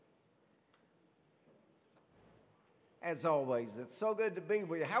As always, it's so good to be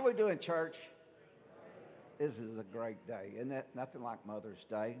with you. How are we doing, church? This is a great day, isn't it? Nothing like Mother's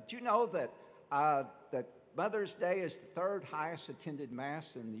Day. Did you know that that Mother's Day is the third highest attended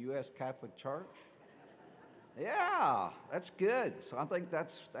Mass in the U.S. Catholic Church? Yeah, that's good. So I think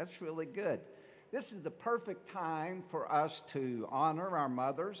that's really good. This is the perfect time for us to honor our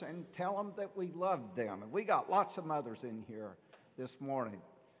mothers and tell them that we love them. And we got lots of mothers in here this morning.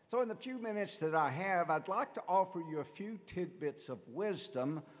 So in the few minutes that I have, I'd like to offer you a few tidbits of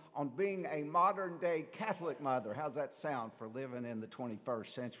wisdom on being a modern-day Catholic mother. How's that sound for living in the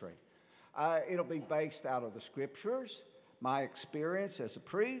 21st century? It'll be based out of the Scriptures, my experience as a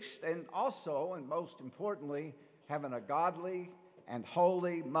priest, and also, and most importantly, having a godly and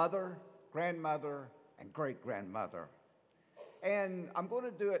holy mother, grandmother, and great-grandmother. And I'm going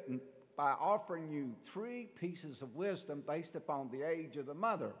to do it by offering you three pieces of wisdom based upon the age of the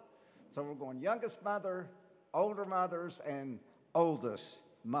mother. So we're going youngest mother, older mothers, and oldest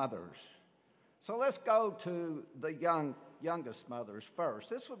mothers. So let's go to the youngest mothers first.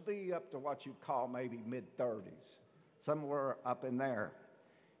 This would be up to what you'd call maybe mid-30s, somewhere up in there.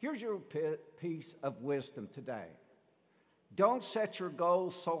 Here's your piece of wisdom today. Don't set your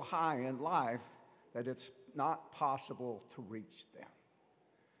goals so high in life that it's not possible to reach them.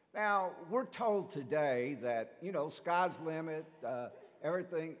 Now, we're told today that, sky's the limit,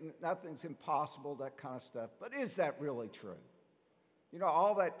 nothing's impossible, that kind of stuff. But is that really true?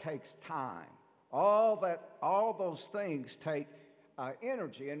 All that takes time. All those things take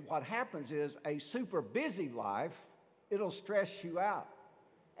energy. And what happens is a super busy life, it'll stress you out.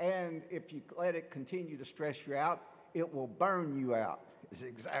 And if you let it continue to stress you out, it will burn you out, is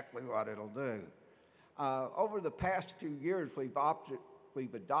exactly what it'll do. Over the past few years, we've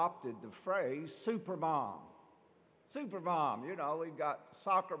adopted the phrase super mom. Super mom, we've got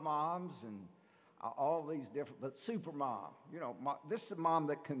soccer moms and all these different, but super mom, this is a mom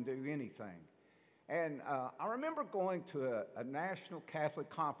that can do anything. And I remember going to a national Catholic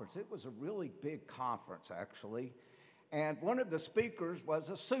conference. It was a really big conference, actually. And one of the speakers was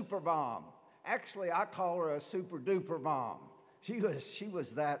a super mom. Actually, I call her a super duper mom. She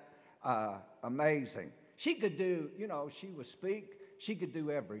was that amazing. She could do, she would speak. She could do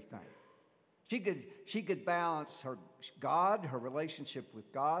everything. She could balance her relationship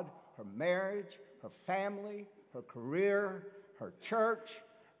with God, her marriage, her family, her career, her church,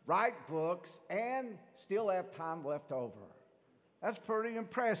 write books, and still have time left over. That's pretty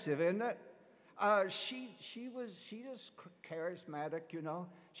impressive, isn't it? She just charismatic,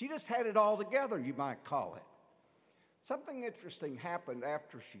 She just had it all together, you might call it. Something interesting happened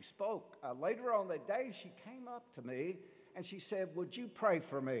after she spoke. Later on that day, she came up to me and she said, "Would you pray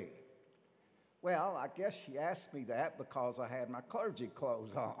for me?" Well, I guess she asked me that because I had my clergy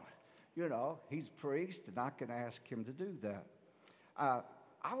clothes on. He's a priest, and I can ask him to do that.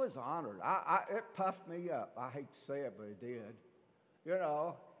 I was honored. It puffed me up. I hate to say it, but it did.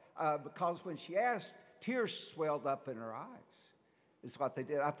 Because when she asked, tears swelled up in her eyes. Is what they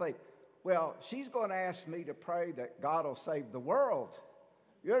did. I think, well, she's going to ask me to pray that God will save the world.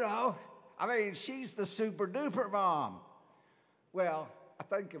 She's the super duper mom. Well, I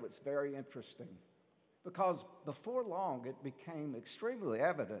think it was very interesting because before long it became extremely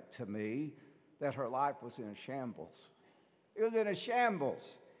evident to me that her life was in a shambles. It was in a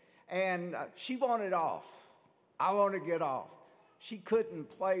shambles. And she wanted off. I want to get off. She couldn't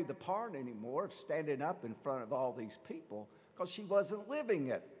play the part anymore of standing up in front of all these people because she wasn't living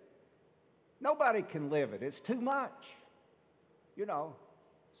it. Nobody can live it. It's too much.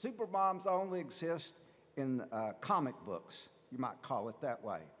 Super moms only exist in comic books. You might call it that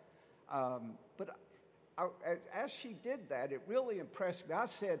way. But as she did that, it really impressed me. I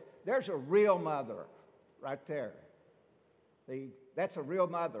said, there's a real mother right there. That's a real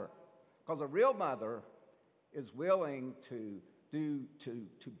mother. Because a real mother is willing to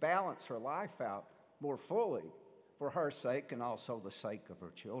balance her life out more fully for her sake and also the sake of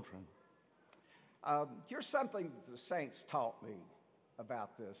her children. Here's something that the saints taught me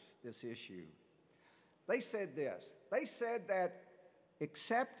about this issue. They said this. They said that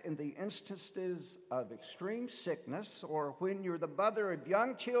except in the instances of extreme sickness or when you're the mother of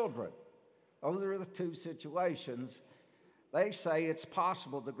young children, those are the two situations, they say it's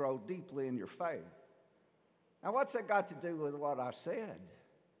possible to grow deeply in your faith. Now, what's that got to do with what I said?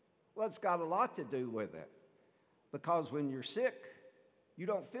 Well, it's got a lot to do with it. Because when you're sick, you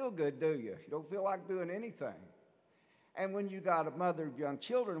don't feel good, do you? You don't feel like doing anything. And when you got a mother of young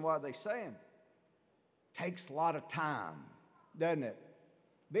children, what are they saying? Takes a lot of time, doesn't it?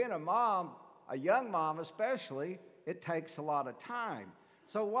 Being a mom, a young mom especially, it takes a lot of time.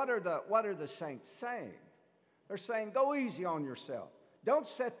 So what are the saints saying? They're saying, go easy on yourself. Don't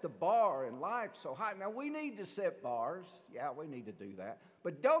set the bar in life so high. Now, we need to set bars. Yeah, we need to do that.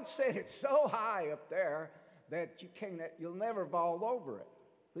 But don't set it so high up there that you'll never fall over it.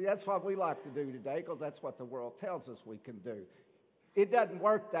 See, that's what we like to do today, because that's what the world tells us we can do. It doesn't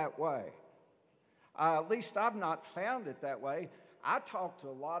work that way. At least I've not found it that way. I talk to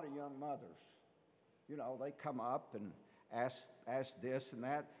a lot of young mothers. You know, they come up and ask this and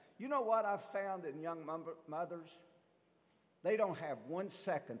that. You know what I've found in young mothers? They don't have 1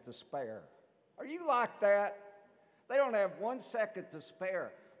 second to spare. Are you like that? They don't have 1 second to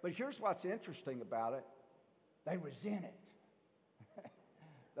spare. But here's what's interesting about it. They resent it.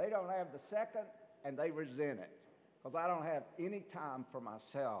 They don't have the second, and they resent it, because I don't have any time for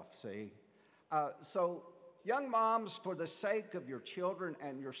myself, see? So young moms, for the sake of your children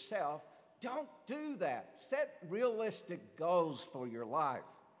and yourself, don't do that. Set realistic goals for your life.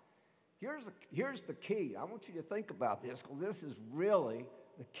 Here's the key. I want you to think about this, because this is really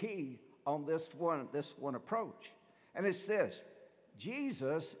the key on this one approach. And it's this.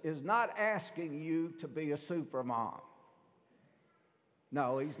 Jesus is not asking you to be a super mom.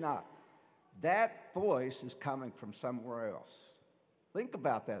 No, he's not. That voice is coming from somewhere else. Think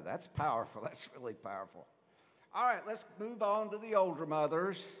about that. That's powerful. That's really powerful. All right, let's move on to the older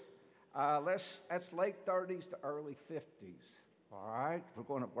mothers. That's late 30s to early 50s. All right, we're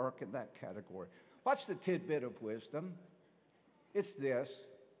going to work in that category. What's the tidbit of wisdom? It's this.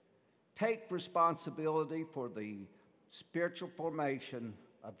 Take responsibility for the spiritual formation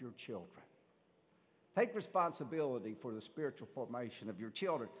of your children. Take responsibility for the spiritual formation of your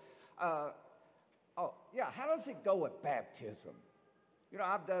children. How does it go at baptism? You know,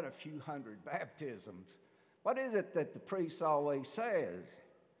 I've done a few hundred baptisms. What is it that the priest always says?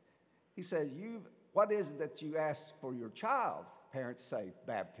 He says, what is it that you ask for your child? Parents say,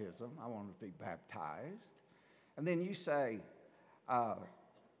 baptism. I want to be baptized. And then you say,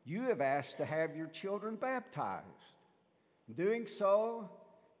 you have asked to have your children baptized. In doing so,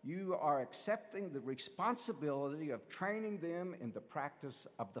 you are accepting the responsibility of training them in the practice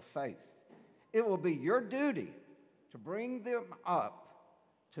of the faith. It will be your duty to bring them up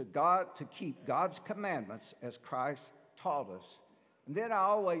to God, to keep God's commandments as Christ taught us. And then I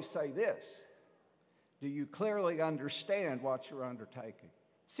always say this. Do you clearly understand what you're undertaking?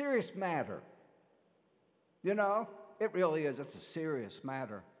 Serious matter. You know, it really is. It's a serious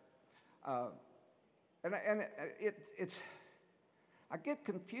matter. I get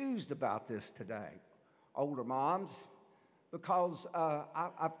confused about this today, older moms, because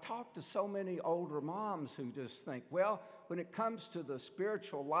I've talked to so many older moms who just think, well, when it comes to the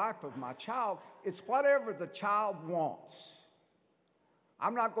spiritual life of my child, it's whatever the child wants.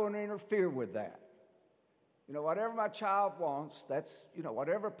 I'm not going to interfere with that. You know, whatever my child wants, that's, you know,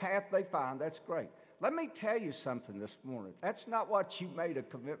 whatever path they find, that's great. Let me tell you something this morning. That's not what you made a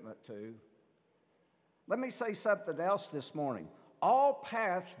commitment to. Let me say something else this morning. All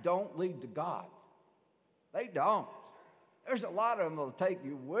paths don't lead to God. They don't. There's a lot of them that will take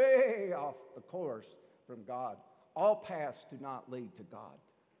you way off the course from God. All paths do not lead to God.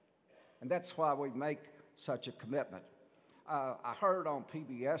 And that's why we make such a commitment. I heard on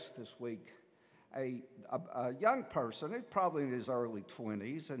PBS this week a young person, he's probably in his early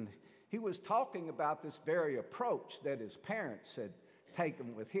 20s, and he was talking about this very approach that his parents had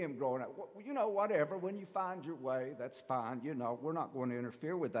taken with him growing up. Well, you know, whatever, when you find your way, that's fine. You know, we're not going to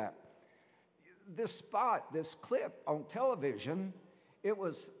interfere with that. This clip on television, it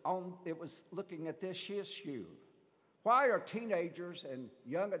was looking at this issue. Why are teenagers and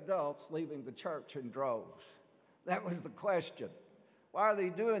young adults leaving the church in droves? That was the question. Why are they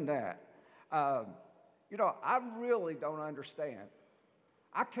doing that? You know, I really don't understand.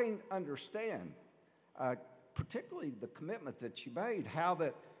 I can't understand, particularly the commitment that you made, how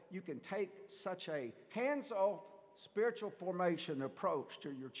that you can take such a hands-off spiritual formation approach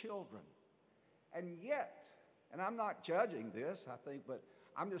to your children. And yet, and I'm not judging this, I think, but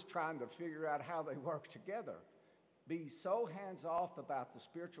I'm just trying to figure out how they work together. Be so hands-off about the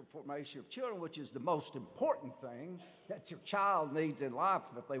spiritual formation of children, which is the most important thing that your child needs in life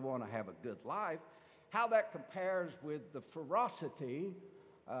if they want to have a good life, how that compares with the ferocity,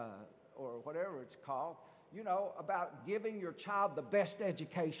 or whatever it's called, you know, about giving your child the best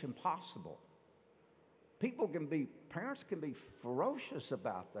education possible. Parents can be ferocious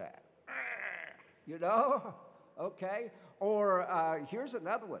about that. You know, okay? Or here's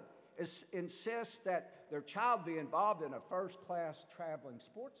another one. Insist that their child be involved in a first-class traveling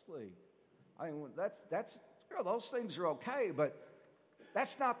sports league. I mean, that's you know, those things are okay, but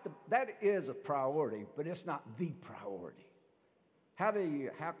that is a priority, but it's not the priority. How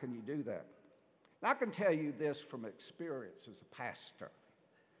can you do that? And I can tell you this from experience as a pastor.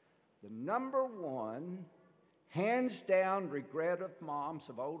 The number one, hands down regret of moms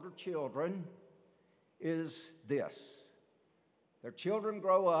of older children is this. Their children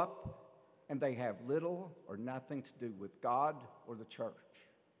grow up and they have little or nothing to do with God or the church.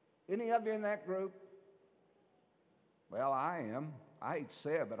 Any of you in that group? Well, I am. I hate to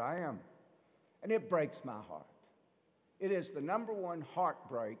say it, but I am. And it breaks my heart. It is the number one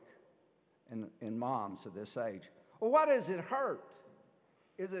heartbreak in moms of this age. Well, why does it hurt?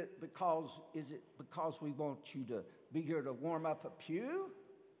 Is it because we want you to be here to warm up a pew?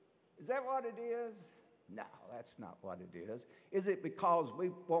 Is that what it is? No, that's not what it is. Is it because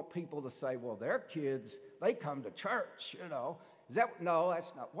we want people to say, well, their kids, they come to church, you know? No,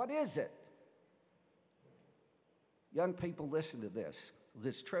 that's not. What is it? Young people, listen to this.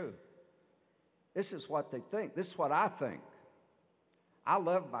 It's true. This is what they think. This is what I think. I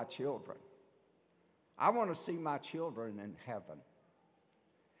love my children. I want to see my children in heaven.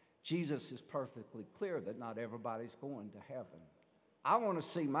 Jesus is perfectly clear that not everybody's going to heaven. I want to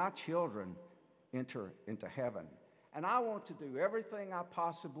see my children enter into heaven. And I want to do everything I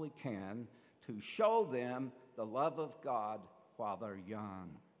possibly can to show them the love of God while they're young.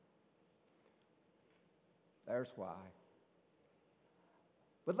 There's why.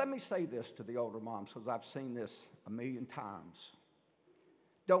 But let me say this to the older moms, because I've seen this a million times.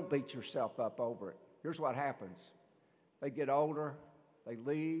 Don't beat yourself up over it. Here's what happens. They get older, they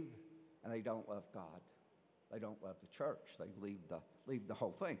leave, and they don't love God. They don't love the church. They leave the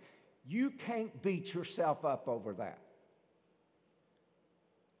whole thing. You can't beat yourself up over that.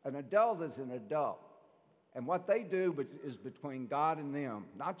 An adult is an adult. And what they do is between God and them,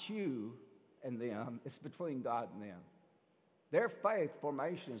 not you and them. It's between God and them. Their faith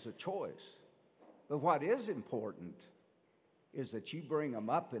formation is a choice. But what is important is that you bring them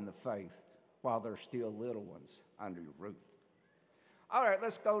up in the faith while they're still little ones under your roof. All right,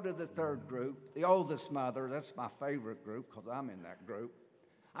 let's go to the third group, the oldest mother. That's my favorite group because I'm in that group.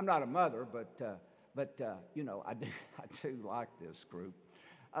 I'm not a mother, but you know, I do like this group.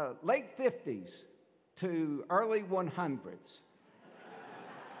 Late 50s to early 100s.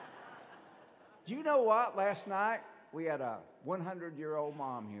 Do you know what? Last night we had a 100-year-old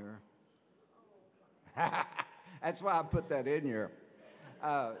mom here. That's why I put that in here.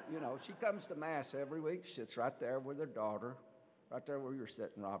 You know, she comes to Mass every week. She sits right there with her daughter, right there where you're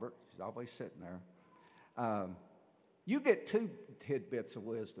sitting, Robert. She's always sitting there. You get two tidbits of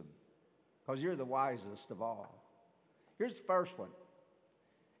wisdom because you're the wisest of all. Here's the first one.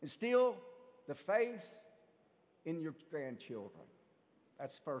 Instill the faith in your grandchildren.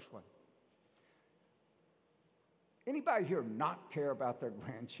 That's the first one. Anybody here not care about their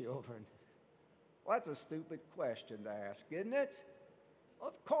grandchildren? Well, that's a stupid question to ask, isn't it? Well,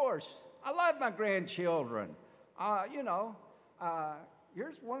 of course. I love my grandchildren.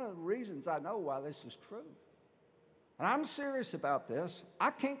 Here's one of the reasons I know why this is true. And I'm serious about this. I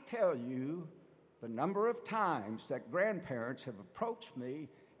can't tell you the number of times that grandparents have approached me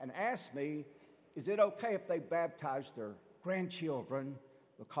and asked me, is it okay if they baptize their grandchildren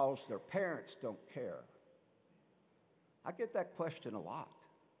because their parents don't care? I get that question a lot.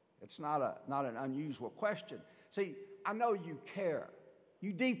 It's not an unusual question. See, I know you care.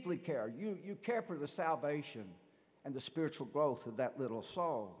 You deeply care. You care for the salvation and the spiritual growth of that little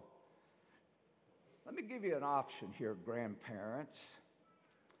soul. Let me give you an option here, grandparents.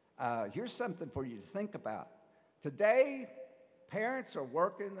 Here's something for you to think about. Today, parents are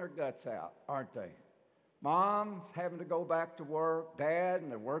working their guts out, aren't they? Mom's having to go back to work, dad,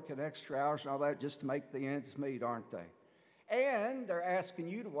 and they're working extra hours and all that just to make the ends meet, aren't they? And they're asking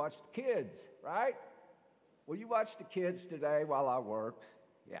you to watch the kids, right? Will you watch the kids today while I work?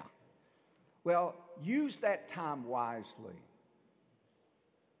 Yeah. Well, use that time wisely.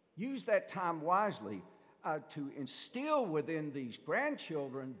 Use that time wisely to instill within these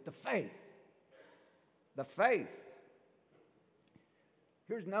grandchildren the faith. The faith.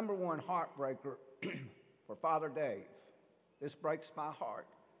 Here's number one heartbreaker for Father Dave. This breaks my heart.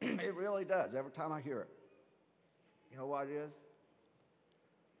 It really does every time I hear it. You know what it is?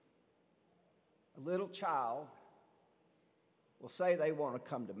 A little child will say they want to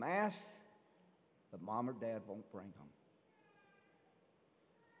come to Mass, but mom or dad won't bring them.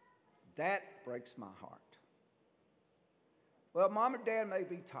 That breaks my heart. Well, mom and dad may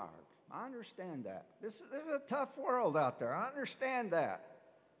be tired. I understand that. This is a tough world out there. I understand that.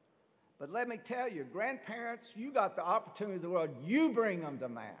 But let me tell you, grandparents, you got the opportunity of the world. You bring them to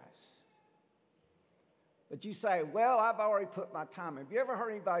Mass. But you say, well, I've already put my time in. Have you ever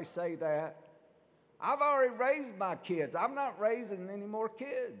heard anybody say that? I've already raised my kids. I'm not raising any more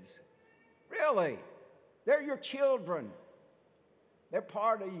kids. Really. They're your children. They're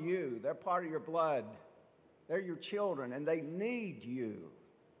part of you. They're part of your blood. They're your children, and they need you.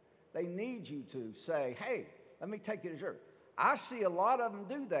 They need you to say, hey, let me take you to church. I see a lot of them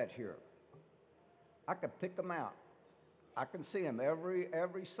do that here. I could pick them out. I can see them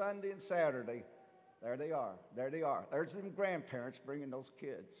every Sunday and Saturday. There they are. There they are. There's them grandparents bringing those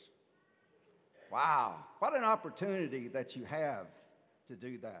kids. Wow. What an opportunity that you have to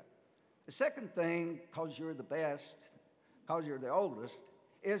do that. The second thing, because you're the best, because you're the oldest,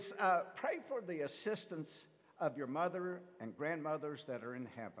 is pray for the assistance of your mother and grandmothers that are in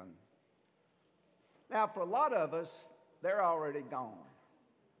heaven. Now, for a lot of us, they're already gone.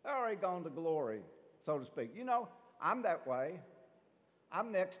 They're already gone to glory, so to speak. You know, I'm that way.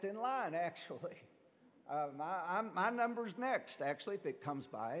 I'm next in line, actually. My number's next, actually, if it comes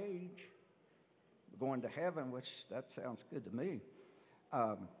by age. Going to heaven, which that sounds good to me.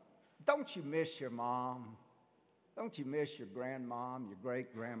 Don't you miss your mom? Don't you miss your grandmom, your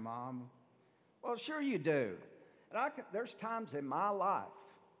great-grandmom? Well, sure you do. And there's times in my life,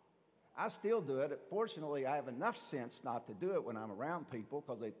 I still do it. Fortunately, I have enough sense not to do it when I'm around people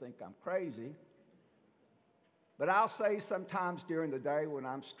because they think I'm crazy. But I'll say sometimes during the day when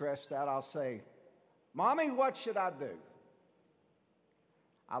I'm stressed out, I'll say, Mommy, what should I do?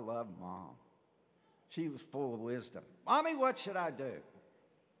 I love Mom. She was full of wisdom. Mommy, what should I do?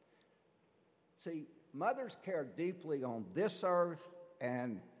 See, mothers care deeply on this earth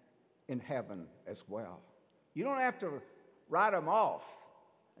and in heaven as well. You don't have to write them off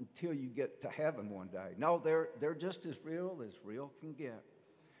until you get to heaven one day. No, they're just as real can get.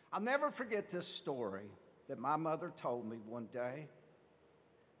 I'll never forget this story that my mother told me one day.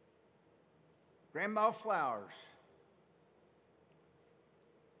 Grandma Flowers.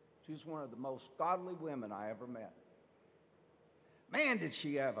 She was one of the most godly women I ever met. Man, did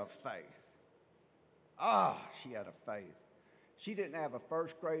she have a faith. She had a faith. She didn't have a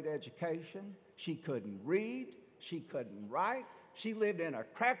first-grade education. She couldn't read. She couldn't write. She lived in a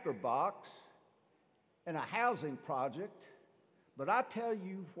cracker box in a housing project. But I tell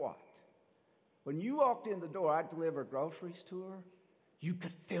you what, when you walked in the door, I'd deliver groceries to her, you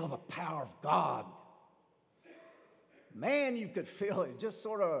could feel the power of God. Man, you could feel it just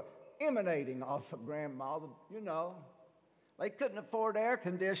sort of emanating off of Grandma, you know. They couldn't afford air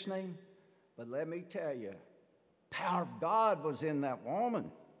conditioning, but let me tell you, power of God was in that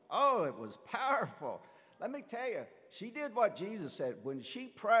woman. Oh, it was powerful. Let me tell you, she did what Jesus said. When she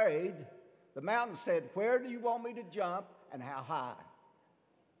prayed, the mountain said, where do you want me to jump and how high?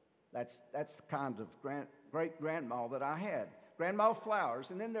 That's the kind of great-grandma that I had. Grandma Flowers,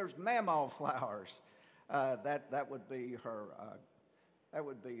 and then there's Mama Flowers. That would be her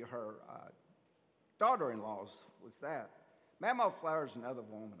daughter-in-law's was that. Mama Flowers, another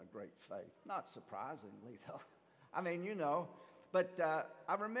woman of great faith. Not surprisingly, though. I mean, you know. But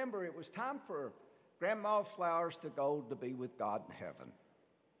I remember it was time for Grandma Flowers to go to be with God in heaven.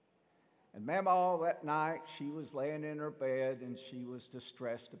 And Mama, that night, she was laying in her bed, and she was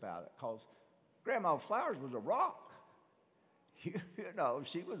distressed about it because Grandma Flowers was a rock. You know,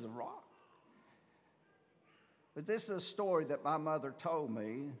 she was a rock. But this is a story that my mother told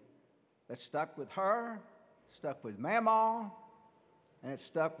me that stuck with her, stuck with Mama, and it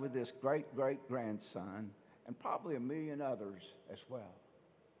stuck with this great-great-grandson, and probably a million others as well.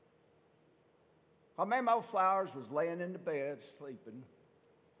 While Mama Flowers was laying in the bed sleeping,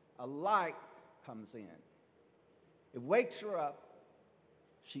 a light comes in. It wakes her up.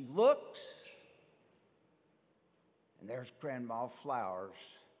 She looks, and there's Grandma Flowers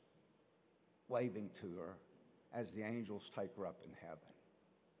waving to her as the angels take her up in heaven.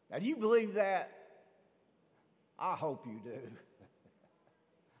 Now, do you believe that? I hope you do.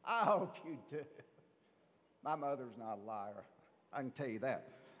 I hope you do. My mother's not a liar. I can tell you that.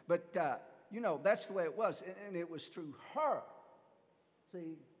 But, you know, that's the way it was. And it was through her.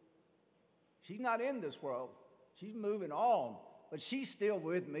 See, she's not in this world. She's moving on. But she's still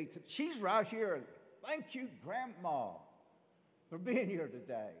with me. She's right here. Thank you, Grandma, for being here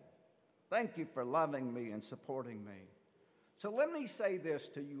today. Thank you for loving me and supporting me. So let me say this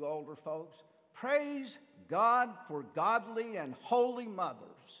to you older folks. Praise God for godly and holy mothers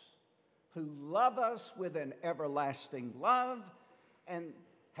who love us with an everlasting love and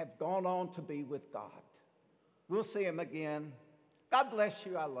have gone on to be with God. We'll see him again. God bless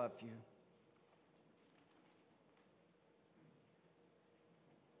you. I love you.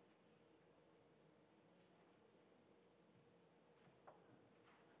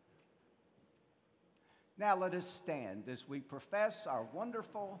 Now let us stand as we profess our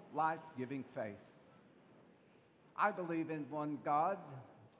wonderful, life-giving faith. I believe in one God,